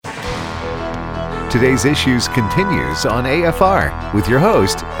Today's Issues continues on AFR with your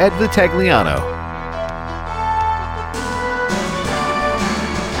host, Ed Vitagliano.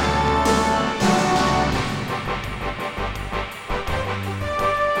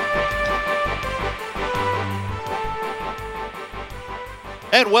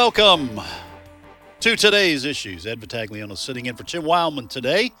 And welcome to Today's Issues. Ed Vitagliano sitting in for Tim Wildman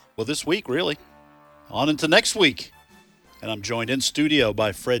today. Well, this week, really. On into next week. And I'm joined in studio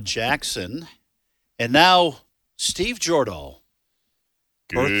by Fred Jackson. And now, Steve Jordahl.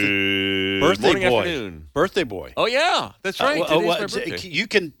 Birthday boy. Afternoon. Birthday boy. Oh, yeah. That's right. Today's my birthday.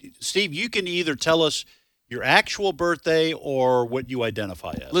 Steve, you can either tell us your actual birthday or what you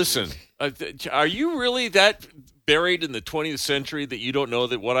identify as. Listen, are you really that buried in the 20th century that you don't know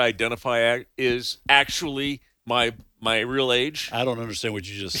that what I identify is actually my real age? I don't understand what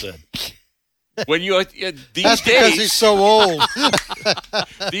you just said. When you That's because he's so old.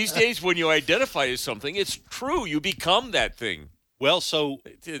 These days, when you identify as something, it's true. You become that thing. Well, so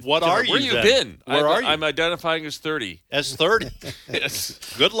what are you? Where you then? been? Where are you? I'm identifying as 30. As 30. Yes.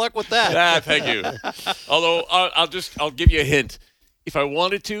 Good luck with that. Thank you. Although I'll give you a hint. If I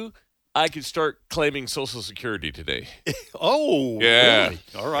wanted to, I could start claiming Social Security today. Oh, yeah. Really?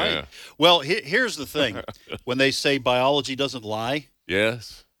 All right. Yeah. Well, here's the thing. When they say biology doesn't lie,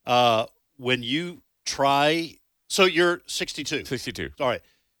 Yes. When you try, so you're 62. 62. All right.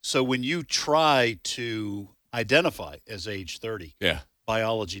 So when you try to identify as age 30, Yeah.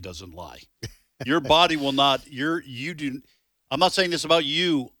 biology doesn't lie. Your body will not. You do. I'm not saying this about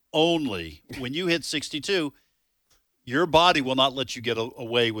you only. When you hit 62, your body will not let you get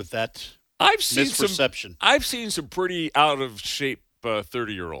away with that misperception. I've seen some pretty out of shape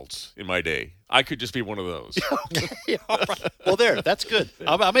 30-year-olds in my day. I could just be one of those. Okay, all right. Well, that's good.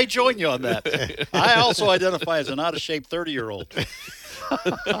 I may join you on that. I also identify as an out-of-shape 30-year-old.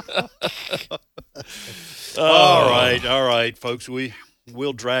 All right, folks.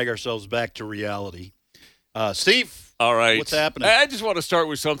 We'll drag ourselves back to reality. Steve, all right, what's happening? I just want to start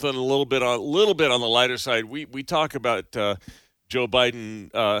with something a little bit on the lighter side. We talk about Joe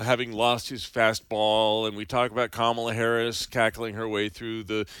Biden having lost his fastball, and we talk about Kamala Harris cackling her way through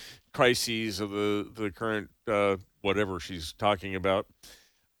the crises of the current whatever she's talking about.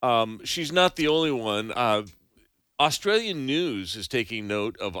 She's not the only one. Australian News is taking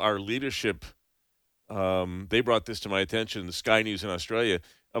note of our leadership. They brought this to my attention, the Sky News in Australia,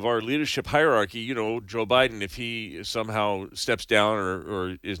 of our leadership hierarchy. You know, Joe Biden, if he somehow steps down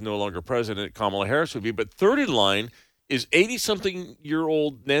or is no longer president, Kamala Harris would be. But third in line is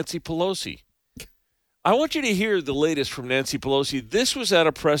 80-something-year-old Nancy Pelosi. I want you to hear the latest from Nancy Pelosi. This was at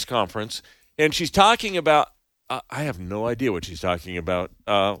a press conference, and she's talking about I have no idea what she's talking about.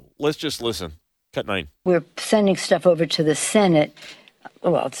 Let's just listen. Cut 9. We're sending stuff over to the Senate.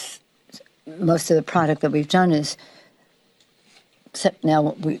 Well, most of the product that we've done is, except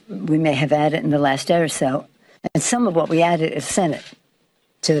now we may have added in the last day or so, and some of what we added is Senate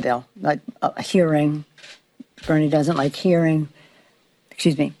to the bill, like a hearing. Bernie doesn't like hearing.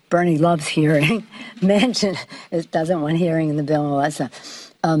 Excuse me, Bernie loves hearing. Manchin doesn't want hearing in the bill and all that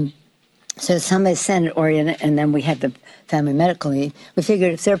stuff. So some is Senate-oriented, and then we have the family medical leave. We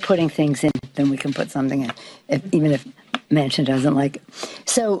figured if they're putting things in, then we can put something in, even if Manchin doesn't like it.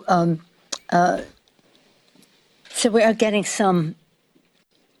 So we are getting some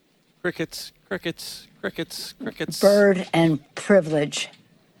crickets. Bird and privilege.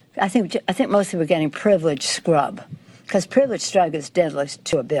 I think mostly we're getting privilege scrub. Because privilege drug is deadly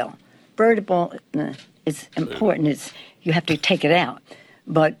to a bill. Birdable is important. You have to take it out.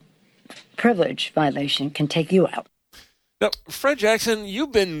 But privilege violation can take you out. Now, Fred Jackson,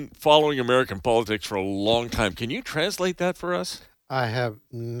 you've been following American politics for a long time. Can you translate that for us? I have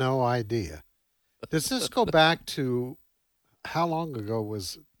no idea. Does this go back to how long ago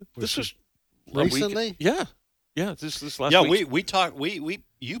was this was recently? Yeah. This last week. Yeah, we talked.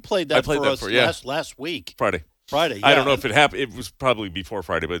 You played that for us last week. Friday. Yeah. I don't know if it happened. It was probably before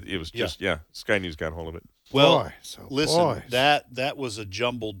Friday, but it was just Sky News got hold of it. Well, listen, that was a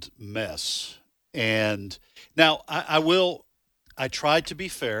jumbled mess. And now I tried to be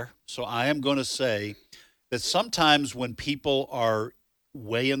fair, so I am going to say that sometimes when people are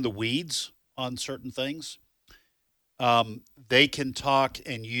way in the weeds on certain things, they can talk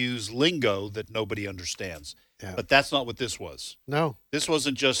and use lingo that nobody understands. Yeah. But that's not what this was. No. This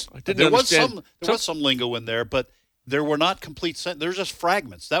wasn't just – there was some lingo in there, but there were not complete – they're just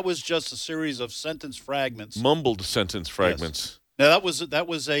fragments. That was just a series of sentence fragments. Mumbled sentence fragments. Yes. Now, that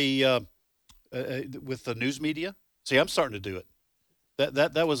was a with the news media. See, I'm starting to do it.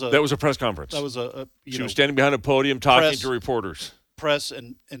 That was a press conference. That was she was standing behind a podium talking to reporters. Press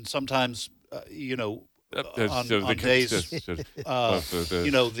and sometimes on days,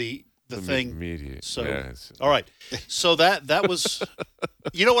 the thing. Media. So, yes. all right. So that was,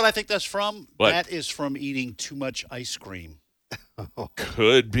 you know what I think that's from? What? That is from eating too much ice cream,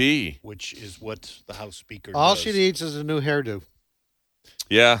 Could be. which is what the House Speaker All does. she needs is a new hairdo,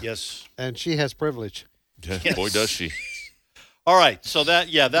 Yeah. Yes. and she has privilege. Yeah, boy, does she. All right. So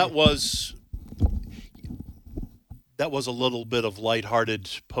that was a little bit of lighthearted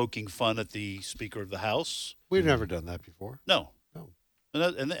poking fun at the Speaker of the House. We've never done that before. No. No.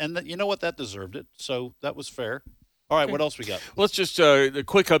 And you know what? That deserved it. So that was fair. All right. What else we got? Let's just a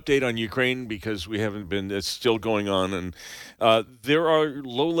quick update on Ukraine because we haven't been. It's still going on, and there are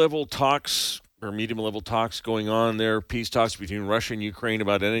low-level talks or medium-level talks going on there. Peace talks between Russia and Ukraine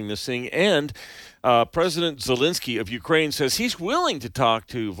about ending this thing. And President Zelensky of Ukraine says he's willing to talk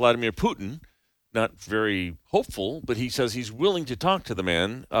to Vladimir Putin. Not very hopeful, but he says he's willing to talk to the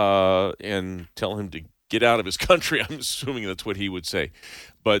man and tell him to get out of his country. I'm assuming that's what he would say.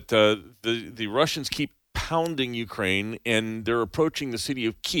 But the Russians keep pounding Ukraine, and they're approaching the city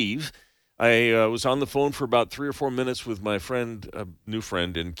of Kyiv. I was on the phone for about 3 or 4 minutes with my friend, a new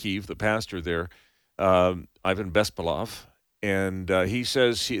friend in Kyiv, the pastor there, Ivan Bespalov, and he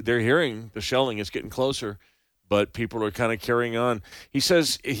says they're hearing the shelling is getting closer, but people are kind of carrying on. He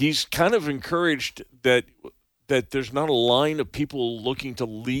says he's kind of encouraged that there's not a line of people looking to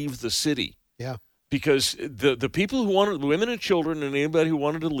leave the city. Yeah. Because the people who wanted, women and children and anybody who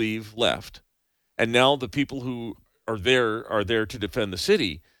wanted to leave left. And now the people who are there to defend the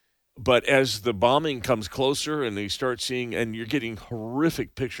city. But as the bombing comes closer and they start seeing, and you're getting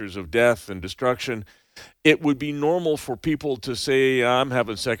horrific pictures of death and destruction, it would be normal for people to say, I'm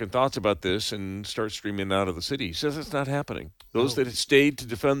having second thoughts about this and start streaming out of the city. He says it's not happening. Those that have stayed to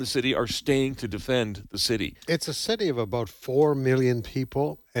defend the city are staying to defend the city. It's a city of about 4 million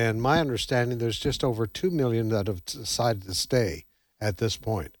people, and my understanding there's just over 2 million that have decided to stay at this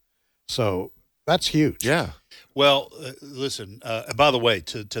point. So that's huge. Yeah. Well, listen, by the way,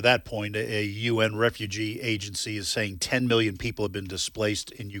 to that point, a UN refugee agency is saying 10 million people have been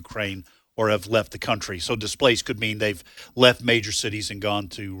displaced in Ukraine or have left the country. So displaced could mean they've left major cities and gone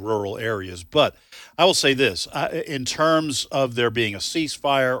to rural areas. But I will say this, in terms of there being a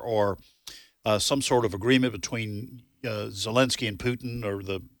ceasefire or some sort of agreement between Zelensky and Putin or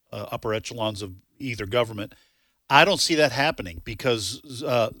the upper echelons of either government, I don't see that happening because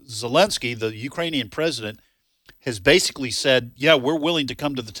Zelensky, the Ukrainian president, has basically said, yeah, we're willing to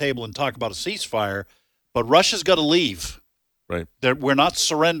come to the table and talk about a ceasefire, but Russia's got to leave. Right. We're not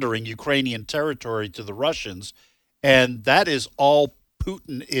surrendering Ukrainian territory to the Russians, and that is all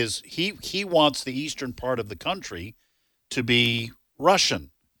Putin is. He wants the eastern part of the country to be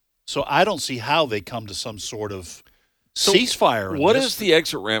Russian. So I don't see how they come to some sort of ceasefire. What is the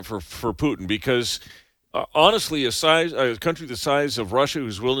exit ramp for Putin? Because honestly, a country the size of Russia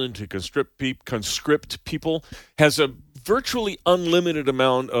who's willing to conscript people has a virtually unlimited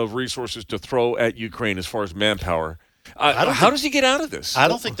amount of resources to throw at Ukraine as far as manpower. How does he get out of this? I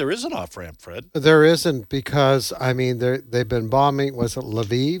don't think there is an off-ramp, Fred. There isn't because, I mean, they've been bombing, was it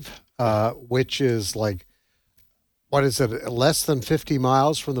Lviv, which is like, what is it, less than 50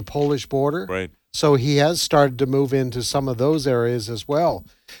 miles from the Polish border? Right. So he has started to move into some of those areas as well.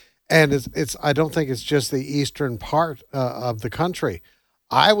 And it's I don't think it's just the eastern part of the country.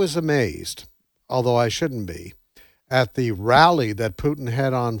 I was amazed, although I shouldn't be, at the rally that Putin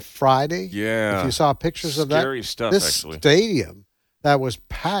had on Friday. Yeah. If you saw pictures of that. Scary stuff, this actually. Stadium that was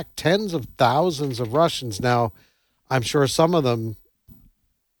packed, tens of thousands of Russians. Now, I'm sure some of them,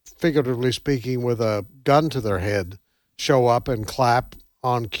 figuratively speaking, with a gun to their head, show up and clap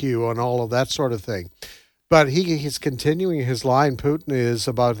on cue and all of that sort of thing. But he's continuing his line. Putin is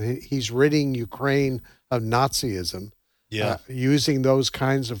about he's ridding Ukraine of Nazism. Yeah. Using those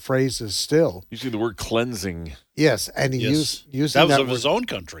kinds of phrases still. Using the word cleansing. Yes, and he using that was that of his own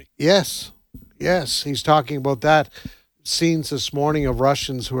country. Yes, he's talking about that. Scenes this morning of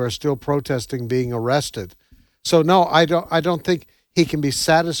Russians who are still protesting being arrested. So no, I don't think he can be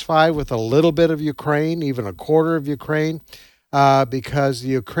satisfied with a little bit of Ukraine, even a quarter of Ukraine, because the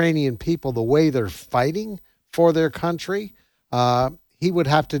Ukrainian people, the way they're fighting for their country, he would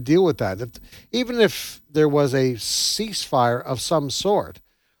have to deal with that. Even if there was a ceasefire of some sort,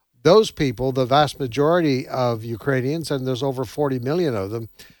 those people, the vast majority of Ukrainians, and there's over 40 million of them,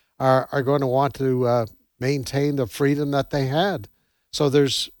 are going to want to maintain the freedom that they had. So there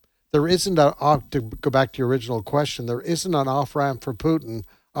isn't to go back to your original question, there isn't an off-ramp for Putin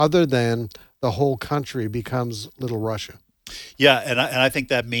other than the whole country becomes Little Russia. Yeah, and I think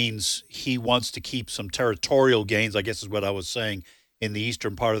that means he wants to keep some territorial gains, I guess is what I was saying, in the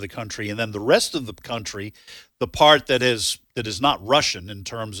eastern part of the country, and then the rest of the country, the part that is not Russian in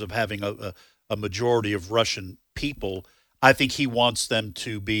terms of having a majority of Russian people, I think he wants them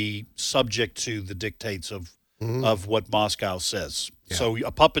to be subject to the dictates of what Moscow says. Yeah. So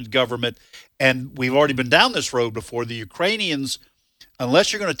a puppet government, and we've already been down this road before. The Ukrainians,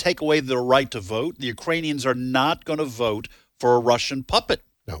 unless you're going to take away their right to vote, the Ukrainians are not going to vote for a Russian puppet.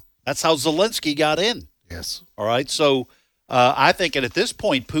 No. That's how Zelensky got in. Yes. All right. So I think at this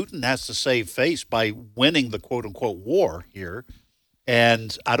point, Putin has to save face by winning the quote-unquote war here.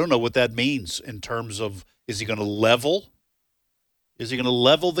 And I don't know what that means in terms of, is he going to level? Is he going to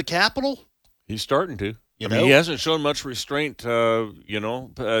level the capital? He's starting to. I mean, he hasn't shown much restraint. Pastor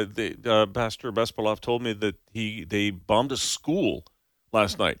Bespalov told me that they bombed a school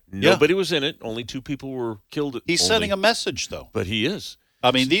last night. Nobody was in it. Only 2 people were killed. He's sending a message, though. But he is.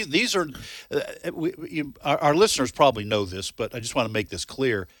 I mean, these are our listeners probably know this, but I just want to make this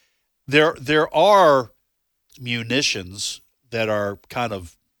clear. There are munitions that are kind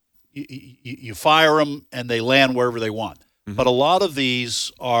of you fire them and they land wherever they want. Mm-hmm. But a lot of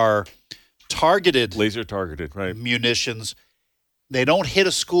these are targeted, laser targeted, right? Munitions. They don't hit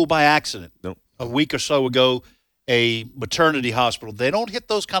a school by accident. Nope. A week or so ago, a maternity hospital. They don't hit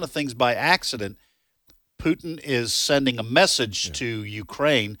those kind of things by accident. Putin is sending a message to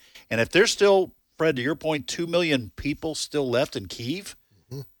Ukraine, and if there's still, Fred, to your point, 2 million people still left in Kyiv,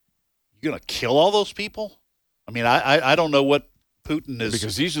 you're going to kill all those people? I mean, I don't know what Putin is.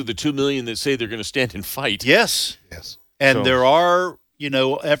 Because these are the 2 million that say they're going to stand and fight. Yes. And there are,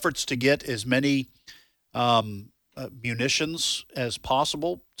 efforts to get as many munitions as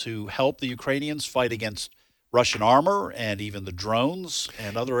possible to help the Ukrainians fight against Russian armor and even the drones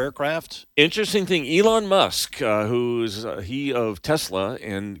and other aircraft. Interesting thing, Elon Musk, who's he of Tesla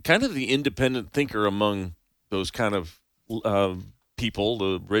and kind of the independent thinker among those kind of people,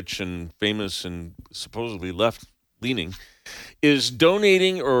 the rich and famous and supposedly left-leaning, is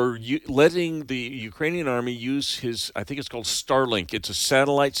donating or letting the Ukrainian army use his, I think it's called Starlink. It's a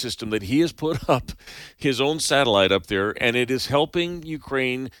satellite system that he has put up, his own satellite up there, and it is helping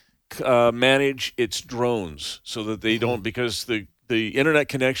Ukraine manage its drones so that they don't, because the internet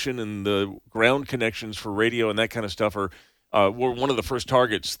connection and the ground connections for radio and that kind of stuff were one of the first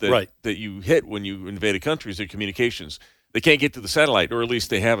targets that you hit when you invade a country is their communications. They can't get to the satellite, or at least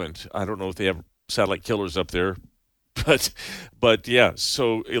they haven't. I don't know if they have satellite killers up there. But yeah,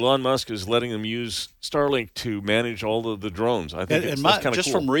 so Elon Musk is letting them use Starlink to manage all of the drones. I think that's kind of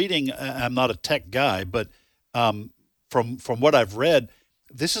just cool. From reading, I'm not a tech guy, but from what I've read,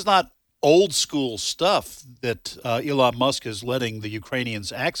 this is not old school stuff that Elon Musk is letting the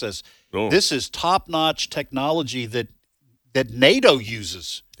Ukrainians access. No. This is top-notch technology that NATO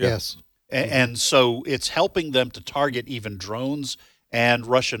uses. Yes. And so it's helping them to target even drones and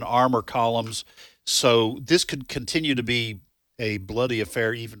Russian armor columns. So this could continue to be a bloody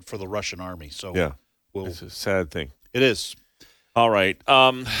affair even for the Russian army. So yeah, it's a sad thing. It is. All right.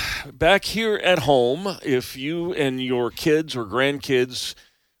 Back here at home, if you and your kids or grandkids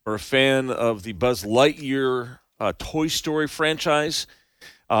are a fan of the Buzz Lightyear Toy Story franchise,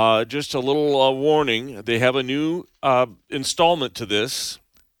 just a little warning. They have a new installment to this.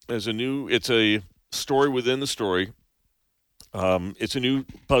 It's a story within the story. It's a new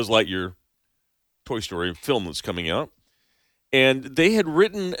Buzz Lightyear Toy Story film that's coming out, and they had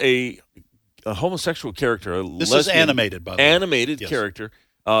written a homosexual character. This is animated, by the way. Animated character,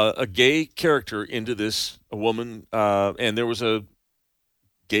 a gay character into this, a woman, and there was a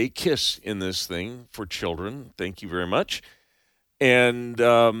gay kiss in this thing for children. Thank you very much. And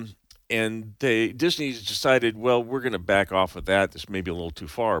Disney decided, well, we're going to back off of that. This may be a little too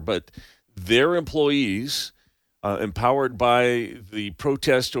far, but their employees, empowered by the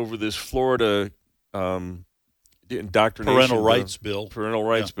protest over this Florida indoctrination parental rights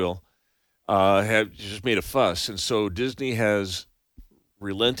bill, have just made a fuss, and so Disney has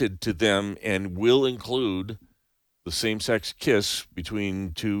relented to them and will include the same-sex kiss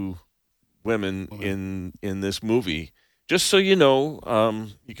between 2 women in this movie. Just so you know,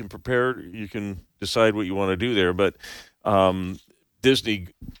 you can prepare, you can decide what you want to do there, but Disney,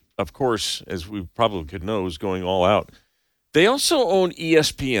 of course, as we probably could know, is going all out. They also own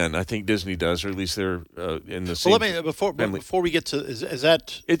ESPN. I think Disney does, or at least they're in the same. Well, let me before we get to is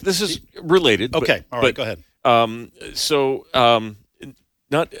that this is related? Okay, all right, go ahead.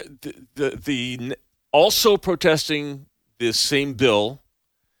 Not the also protesting this same bill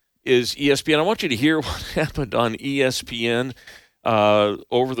is ESPN. I want you to hear what happened on ESPN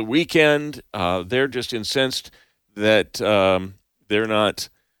over the weekend. They're just incensed that they're not.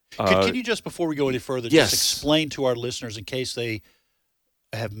 Can you just, before we go any further, just explain to our listeners, in case they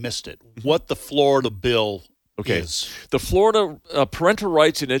have missed it. What the Florida bill is. The Florida Parental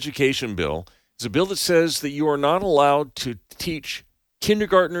Rights in Education bill is a bill that says that you are not allowed to teach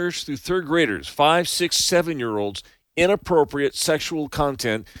kindergartners through third graders, 5, 6, 7-year-olds, inappropriate sexual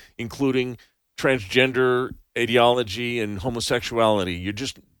content, including transgender ideology and homosexuality.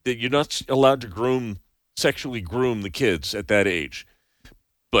 You're not allowed to sexually groom the kids at that age.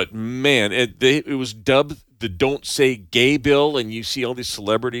 But man, it was dubbed the "Don't Say Gay" bill, and you see all these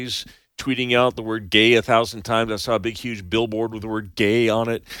celebrities tweeting out the word "gay" 1,000 times. I saw a big, huge billboard with the word "gay" on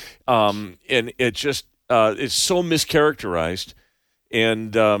it, and it just it's so mischaracterized,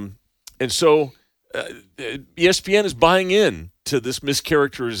 and so ESPN is buying in to this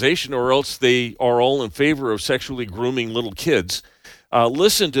mischaracterization, or else they are all in favor of sexually grooming little kids.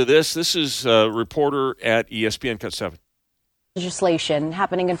 Listen to this. This is a reporter at ESPN Cut 7. Legislation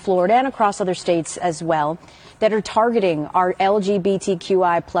happening in Florida and across other states as well that are targeting our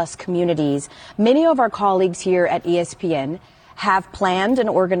LGBTQI plus communities. Many of our colleagues here at ESPN have planned and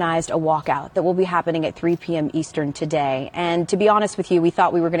organized a walkout that will be happening at 3 p.m. Eastern today. And to be honest with you, we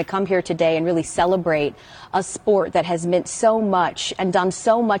thought we were going to come here today and really celebrate a sport that has meant so much and done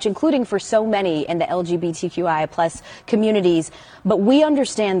so much, including for so many in the LGBTQI plus communities. But we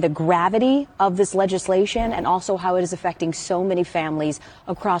understand the gravity of this legislation and also how it is affecting so many families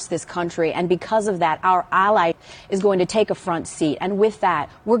across this country. And because of that, our ally is going to take a front seat. And with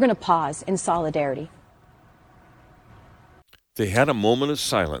that, we're going to pause in solidarity. They had a moment of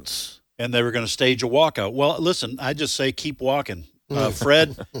silence. And they were going to stage a walkout. Well, listen, I just say keep walking.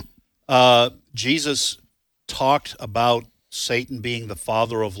 Fred, Jesus talked about Satan being the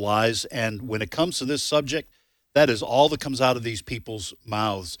father of lies. And when it comes to this subject, that is all that comes out of these people's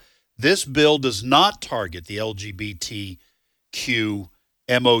mouths. This bill does not target the LGBTQ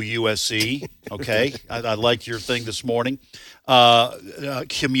MOUSE, okay? I liked your thing this morning.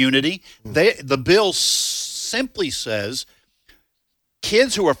 Community. The bill simply says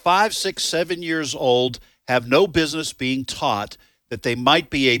kids who are 5, 6, 7 years old have no business being taught that they might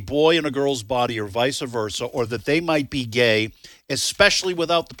be a boy in a girl's body or vice versa, or that they might be gay, especially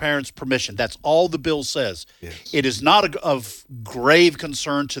without the parents' permission. That's all the bill says. Yes. It is not of grave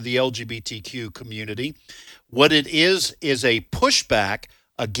concern to the LGBTQ community. What it is a pushback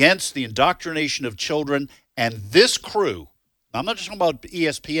against the indoctrination of children, and this crew, I'm not just talking about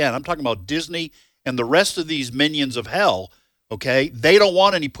ESPN, I'm talking about Disney and the rest of these minions of hell, okay? They don't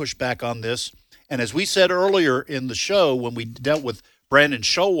want any pushback on this. And as we said earlier in the show, when we dealt with Brandon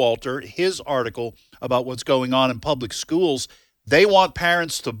Showalter, his article about what's going on in public schools, they want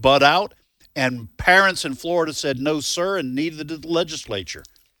parents to butt out, and parents in Florida said no, sir, and neither did the legislature.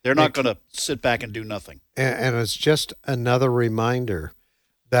 They're not going to sit back and do nothing. And it's just another reminder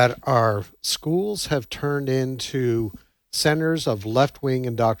that our schools have turned into centers of left-wing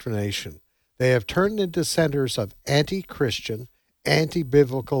indoctrination. They have turned into centers of anti-Christian,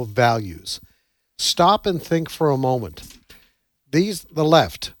 anti-biblical values. Stop and think for a moment. The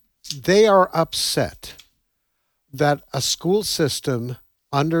left, they are upset that a school system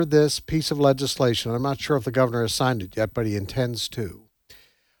under this piece of legislation, I'm not sure if the governor has signed it yet, but he intends to,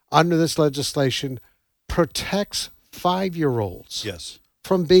 under this legislation, protects 5-year-olds yes.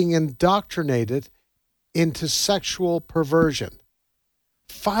 from being indoctrinated into sexual perversion.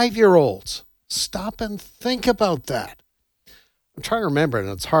 5-year-olds. Stop and think about that. I'm trying to remember, and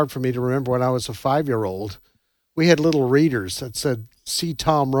it's hard for me to remember when I was a 5-year-old. We had little readers that said, "See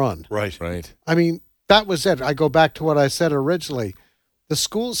Tom run." Right. I mean, that was it. I go back to what I said originally. The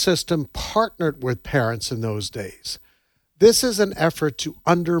school system partnered with parents in those days. This is an effort to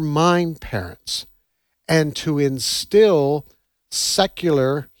undermine parents and to instill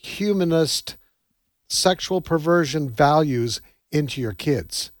secular, humanist, sexual perversion values into your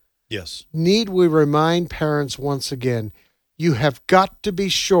kids. Yes. Need we remind parents once again, you have got to be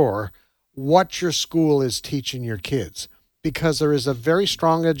sure what your school is teaching your kids, because there is a very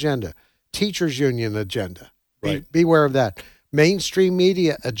strong agenda, teachers union agenda. Right. Beware of that. Mainstream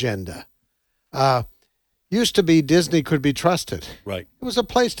media agenda. Used to be Disney could be trusted. Right. It was a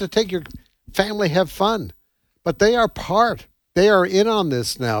place to take your family, have fun. But they are in on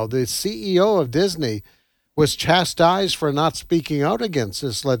this now. The CEO of Disney was chastised for not speaking out against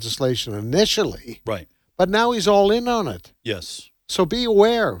this legislation initially. Right. But now he's all in on it. Yes. So be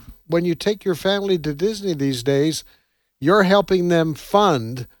aware, when you take your family to Disney these days, you're helping them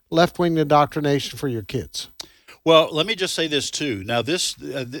fund left-wing indoctrination for your kids. Well, let me just say this, too. Now, this,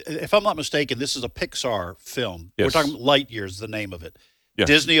 if I'm not mistaken, this is a Pixar film. Yes. We're talking Lightyear is the name of it. Yes.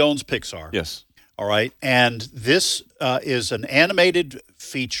 Disney owns Pixar. Yes. All right. And this is an animated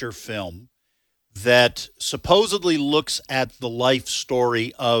feature film that supposedly looks at the life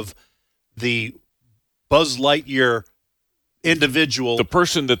story of the Buzz Lightyear individual. The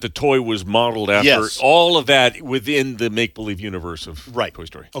person that the toy was modeled after, Yes. all of that within the make-believe universe of Toy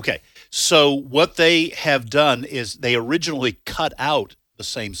Story. Okay. So what they have done is they originally cut out the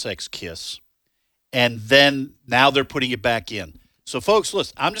same-sex kiss, and then now they're putting it back in. So, folks,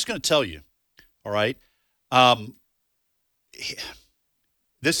 listen, I'm just going to tell you, all right?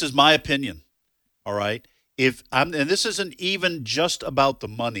 This is my opinion, all right? And this isn't even just about the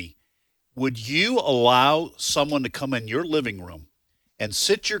money. Would you allow someone to come in your living room and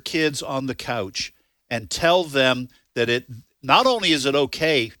sit your kids on the couch and tell them that it not only is it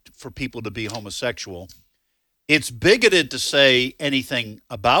okay for people to be homosexual, it's bigoted to say anything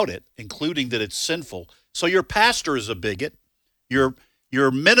about it, including that it's sinful. So your pastor is a bigot, your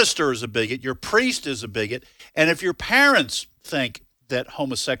minister is a bigot, your priest is a bigot, and if your parents think that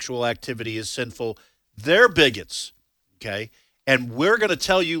homosexual activity is sinful, they're bigots, okay? And we're going to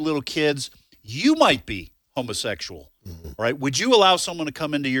tell you little kids, you might be homosexual, right? Would you allow someone to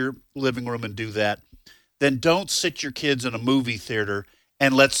come into your living room and do that? Then don't sit your kids in a movie theater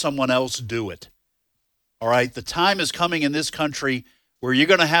and let someone else do it, all right? The time is coming in this country where you're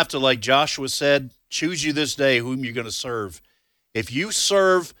going to have to, like Joshua said, choose you this day whom you're going to serve. If you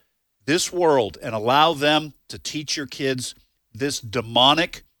serve this world and allow them to teach your kids this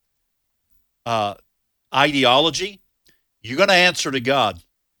demonic ideology, you're going to answer to God,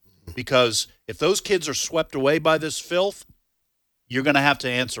 because if those kids are swept away by this filth, you're going to have to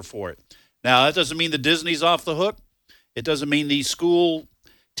answer for it. Now, that doesn't mean the Disney's off the hook. It doesn't mean these school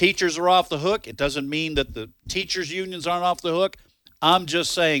teachers are off the hook. It doesn't mean that the teachers' unions aren't off the hook. I'm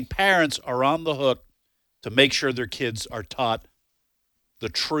just saying parents are on the hook to make sure their kids are taught the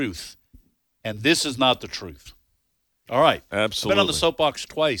truth. And this is not the truth. All right. Absolutely. I've been on the soapbox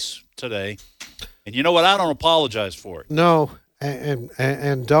twice today. And you know what? I don't apologize for it. No,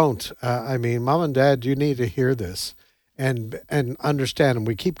 and don't. I mean, Mom and Dad, you need to hear this and understand. And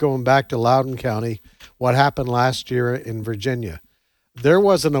we keep going back to Loudoun County, what happened last year in Virginia. There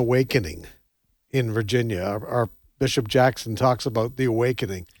was an awakening in Virginia. Our Bishop Jackson talks about the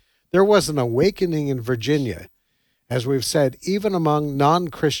awakening. There was an awakening in Virginia, as we've said, even among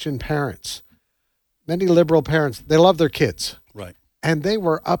non-Christian parents. Many liberal parents, they love their kids. Right. And they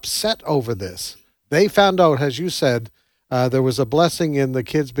were upset over this. They found out, as you said, there was a blessing in the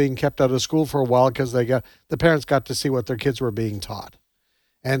kids being kept out of school for a while because the parents got to see what their kids were being taught.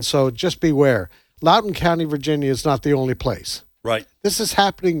 And so just beware. Loudoun County, Virginia is not the only place. Right. This is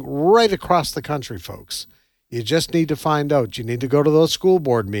happening right across the country, folks. You just need to find out. You need to go to those school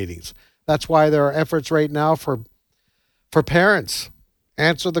board meetings. That's why there are efforts right now for parents.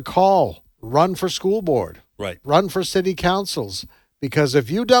 Answer the call. Run for school board. Right. Run for city councils. Because if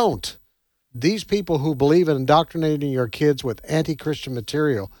you don't, these people who believe in indoctrinating your kids with anti-Christian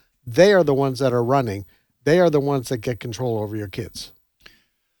material, they are the ones that are running. They are the ones that get control over your kids.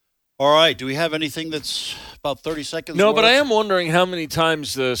 All right. Do we have anything that's about 30 seconds? No, worth? but I am wondering how many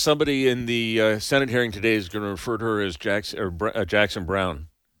times somebody in the Senate hearing today is going to refer to her as Jackson Brown.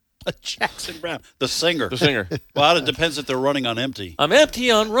 Jackson Brown, the singer. The singer. Well, it depends if they're running on empty. I'm empty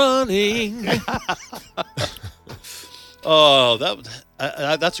on running. Oh,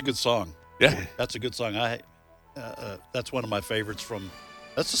 that's a good song. Yeah. That's a good song. That's one of my favorites from,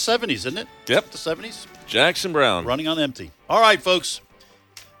 that's the 70s, isn't it? Yep. The 70s? Jackson Brown. Running on empty. All right, folks.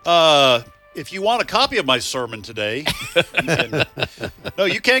 If you want a copy of my sermon today,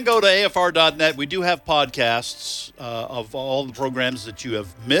 you can go to afr.net. We do have podcasts of all the programs that you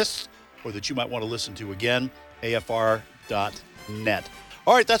have missed or that you might want to listen to again, afr.net.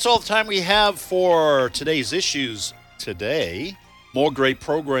 All right, that's all the time we have for today's issues today. More great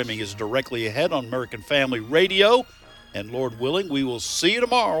programming is directly ahead on American Family Radio. And Lord willing, we will see you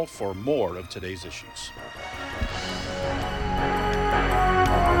tomorrow for more of today's issues.